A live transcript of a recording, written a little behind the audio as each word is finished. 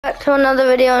Back to another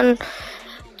video, and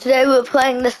today we're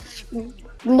playing this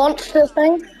monster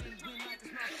thing.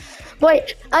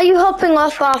 Wait, are you hopping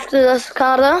off after this,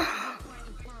 Carter?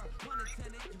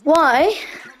 Why?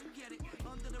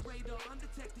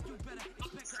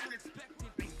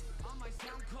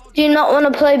 Do you not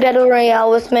want to play Battle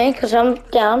Royale with me? Because I'm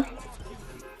down.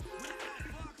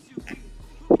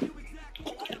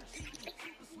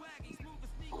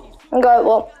 Okay,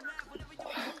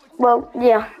 well,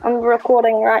 yeah, I'm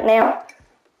recording right now.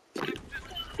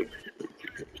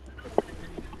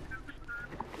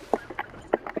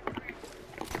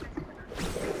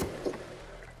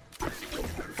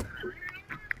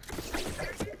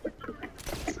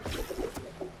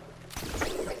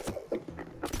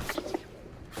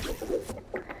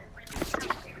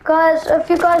 Guys, if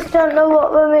you guys don't know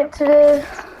what we're meant to do,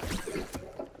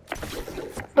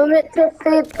 we're meant to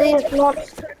feed these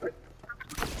monsters.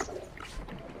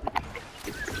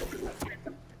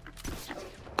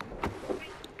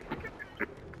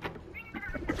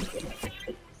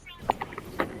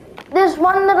 There's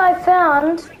one that I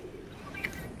found.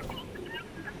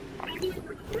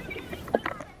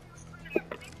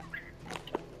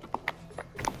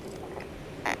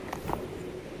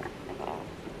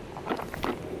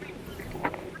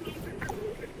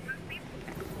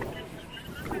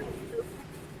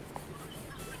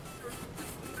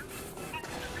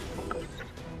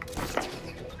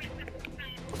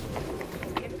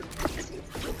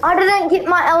 I didn't get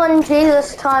my LNG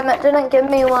this time, it didn't give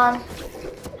me one.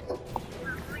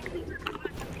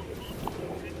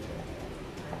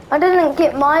 I didn't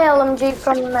get my LMG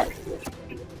from it.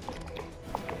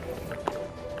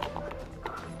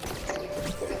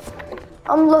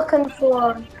 I'm looking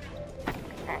for him.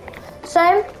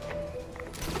 Same?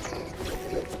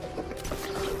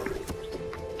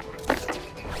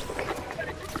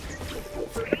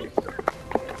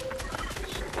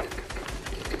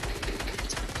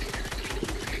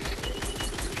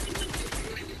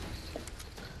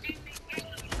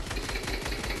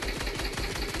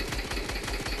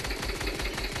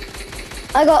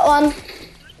 I got one.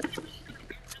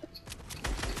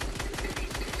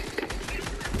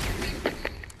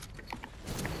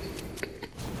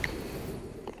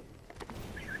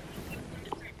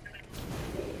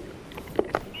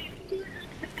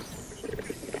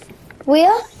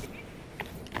 Where?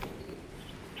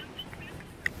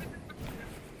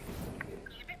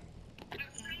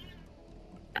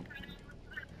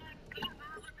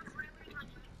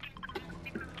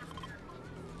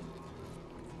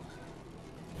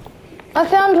 I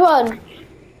found one.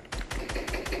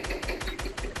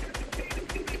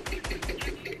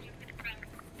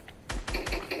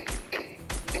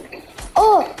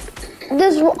 Oh,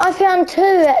 I found two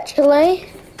actually.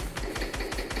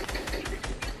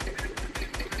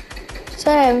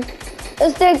 Same.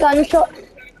 Is there gunshot?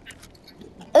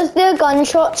 Is there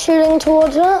gunshot shooting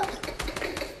towards it?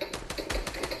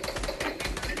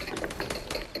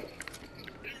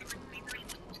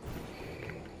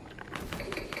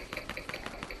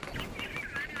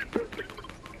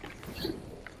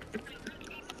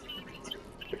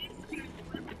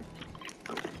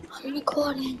 I'm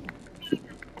recording.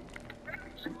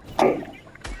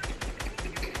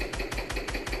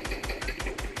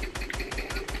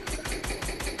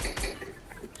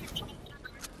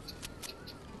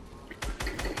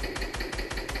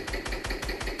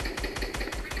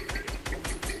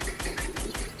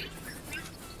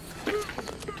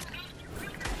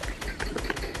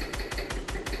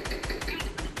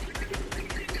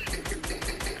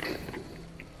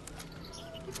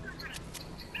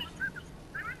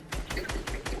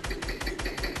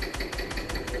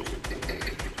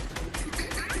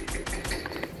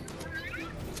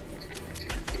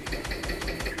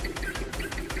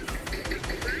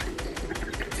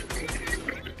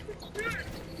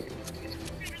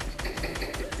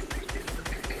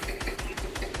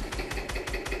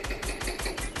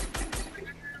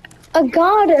 A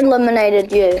guard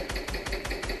eliminated you.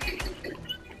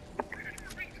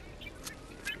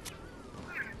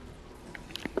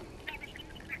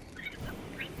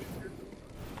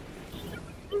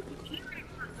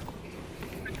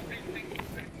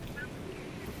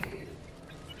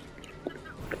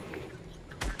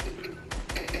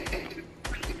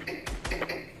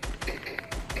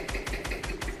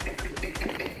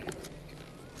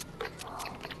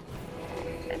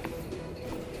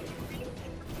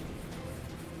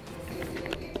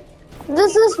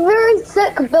 There's this very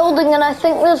thick building, and I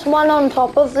think there's one on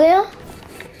top of there.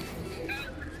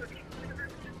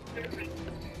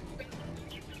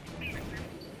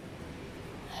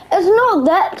 It's not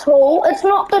that tall. It's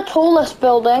not the tallest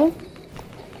building.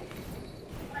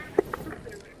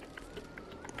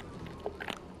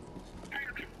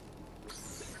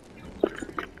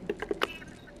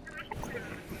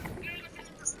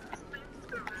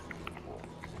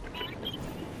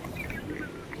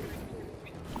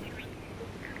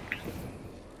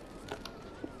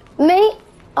 Me,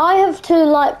 I have 2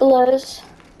 light blues.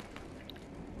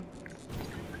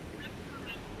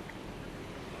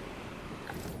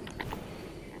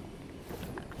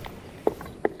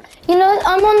 You know,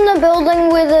 I'm on the building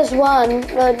where there's one,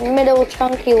 the middle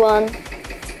chunky one.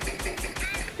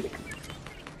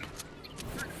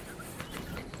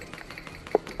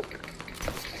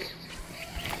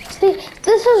 See,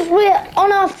 this is where,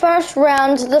 on our first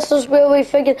round, this is where we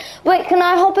figured... Wait, can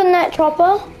I hop in that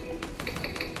chopper?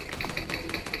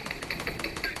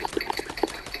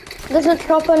 There's a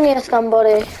chopper near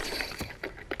somebody.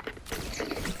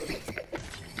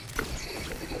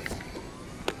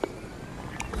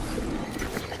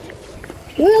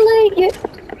 Really?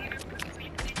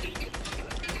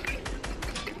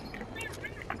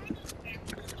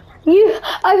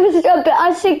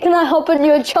 I said, can I hop in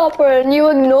your chopper? And you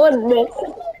ignored me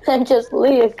and just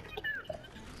left.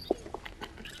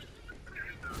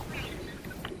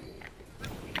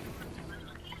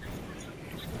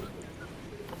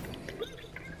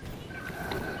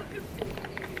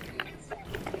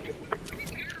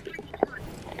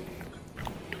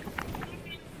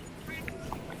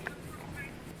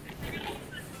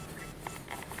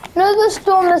 No, the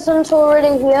storm isn't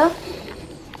already here.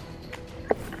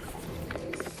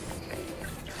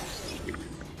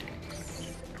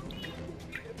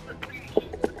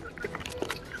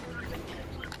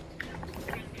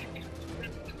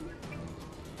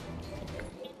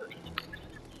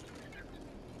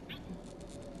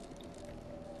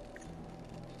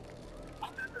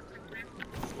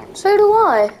 So do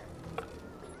I.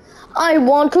 I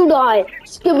want to die.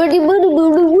 Skibbity boo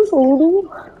boo boo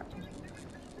boo.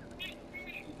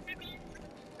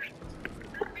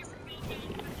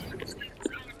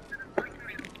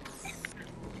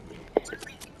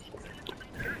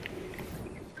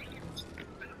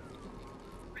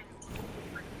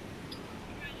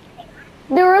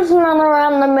 There is none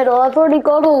around the middle. I've already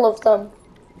got all of them.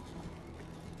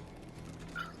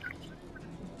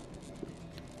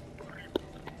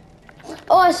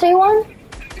 Oh, I see one.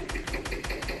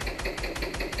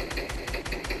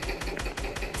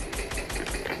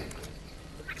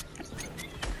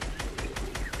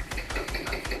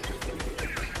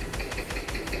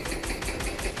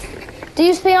 Do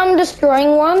you see I'm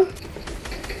destroying one?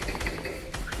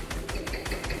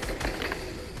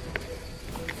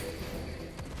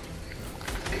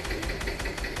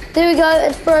 There we go,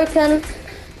 it's broken.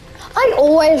 I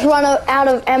always run out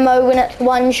of ammo when it's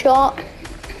one shot.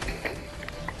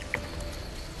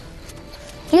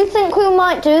 Do you think we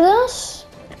might do this?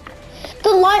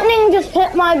 The lightning just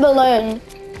hit my balloon.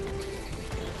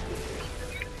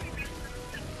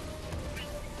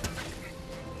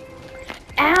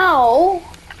 Ow!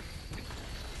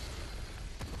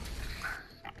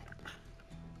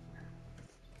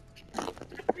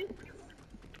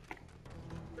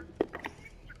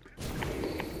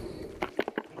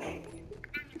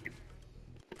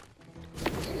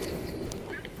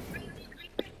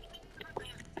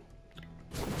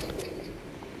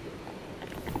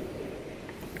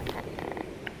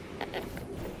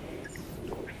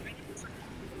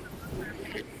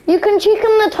 You can check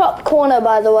in the top corner,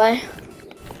 by the way.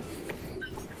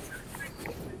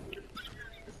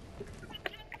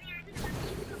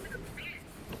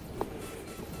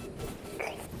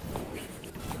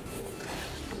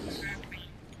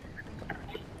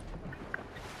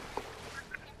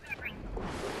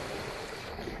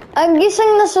 I'm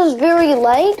guessing this is very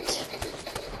late.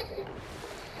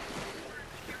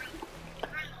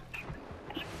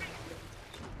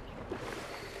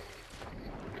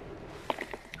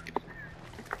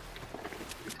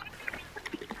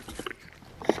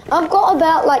 I've got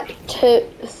about like 2,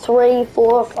 3,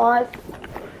 4, 5.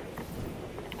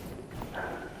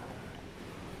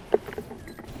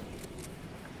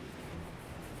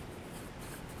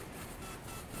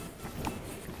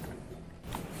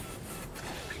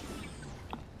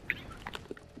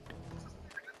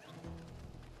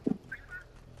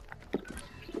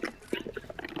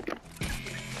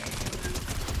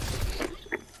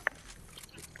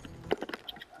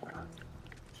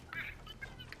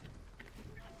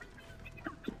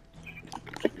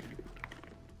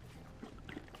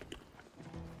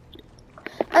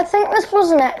 I think this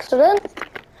was an accident.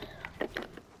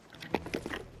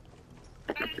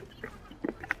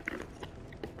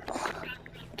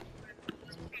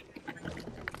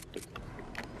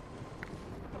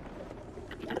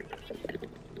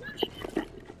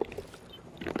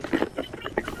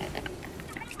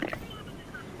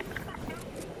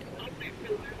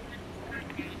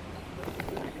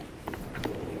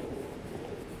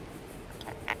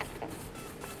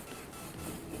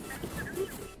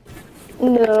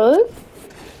 No.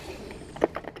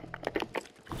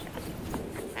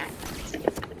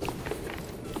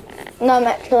 No, I'm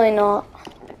actually not.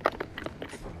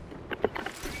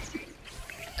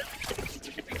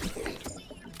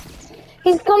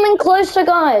 He's coming closer,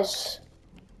 guys.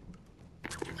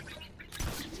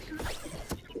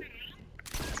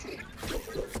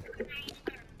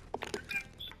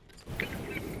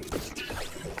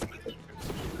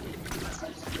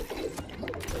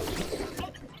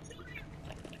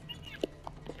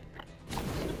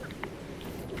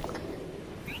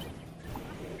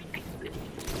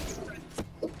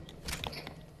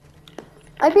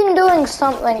 I've been doing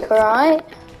something, right?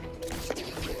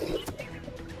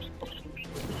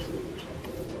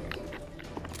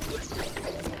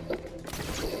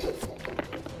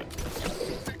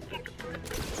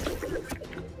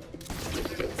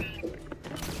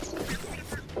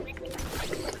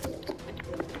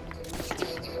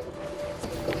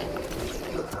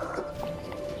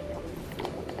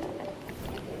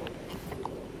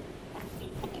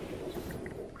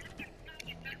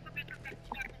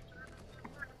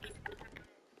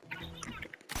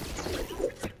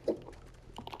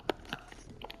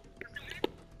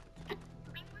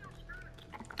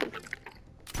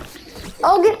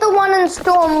 I'll get the one in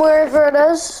Storm wherever it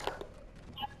is.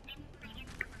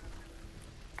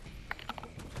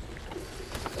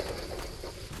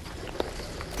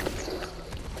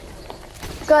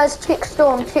 Guys, check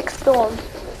Storm, check Storm.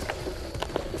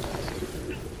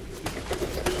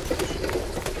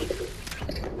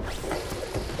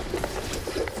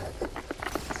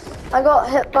 I got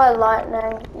hit by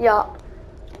lightning, yeah.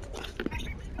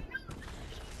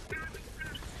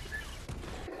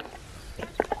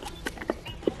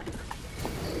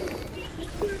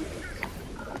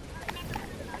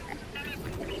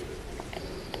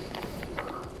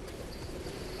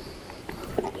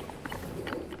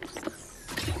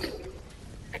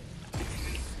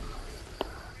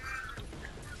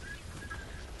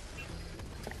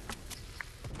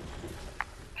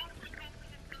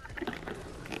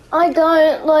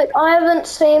 I haven't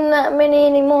seen that many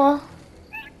anymore.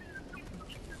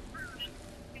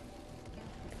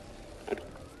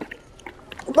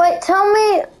 Wait, tell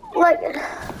me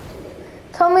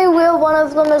where one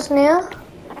of them is near.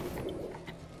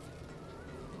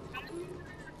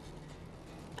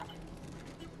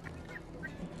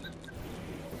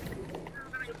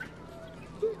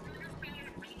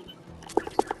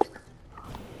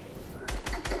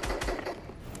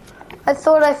 I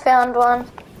thought I found one.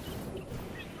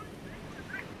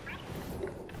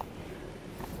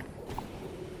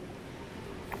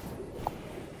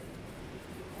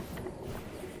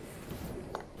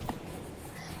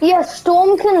 Yeah,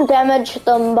 Storm can damage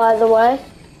them, by the way.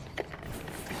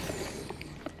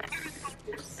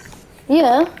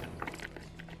 Yeah.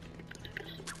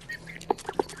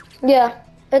 Yeah,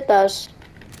 it does.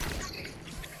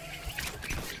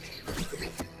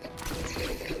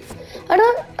 I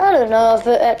don't know if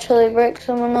it actually breaks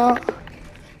them or not.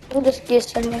 I'm just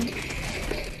guessing.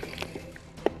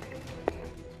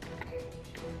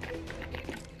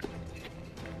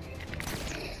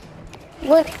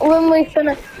 When we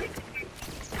finish,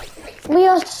 we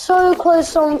are so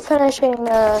close on finishing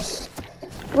this.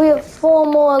 We have 4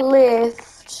 more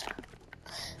left,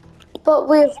 but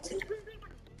we have.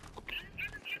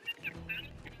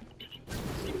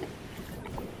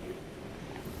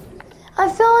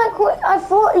 I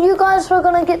thought you guys were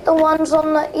gonna get the ones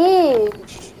on the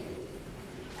edge.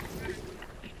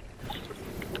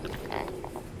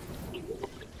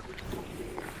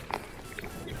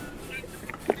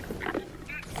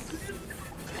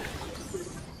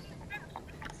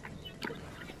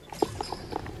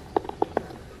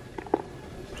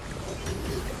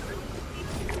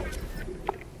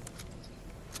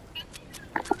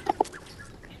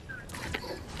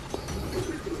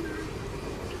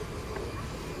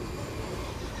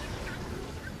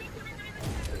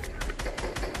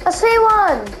 I see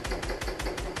one!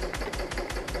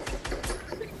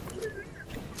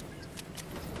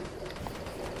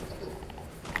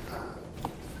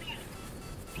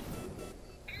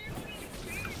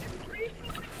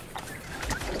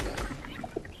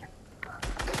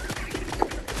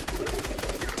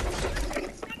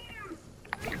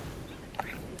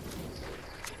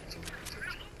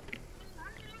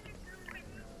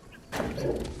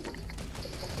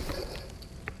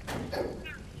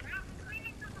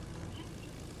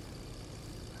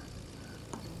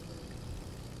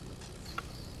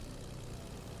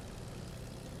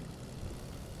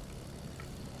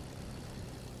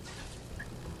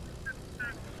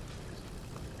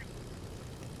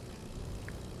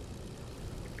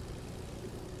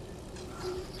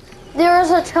 There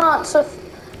is a chance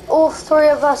if all 3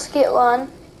 of us get one.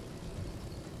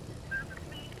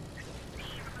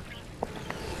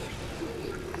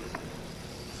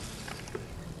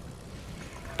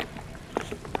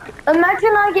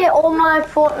 Imagine I get all my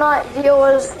Fortnite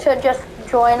viewers to just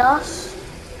join us.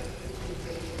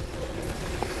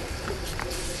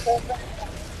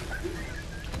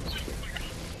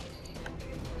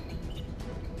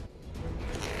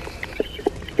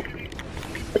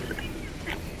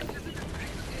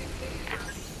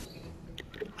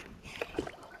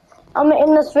 I'm gonna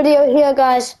end this video here,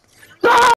 guys. Bye!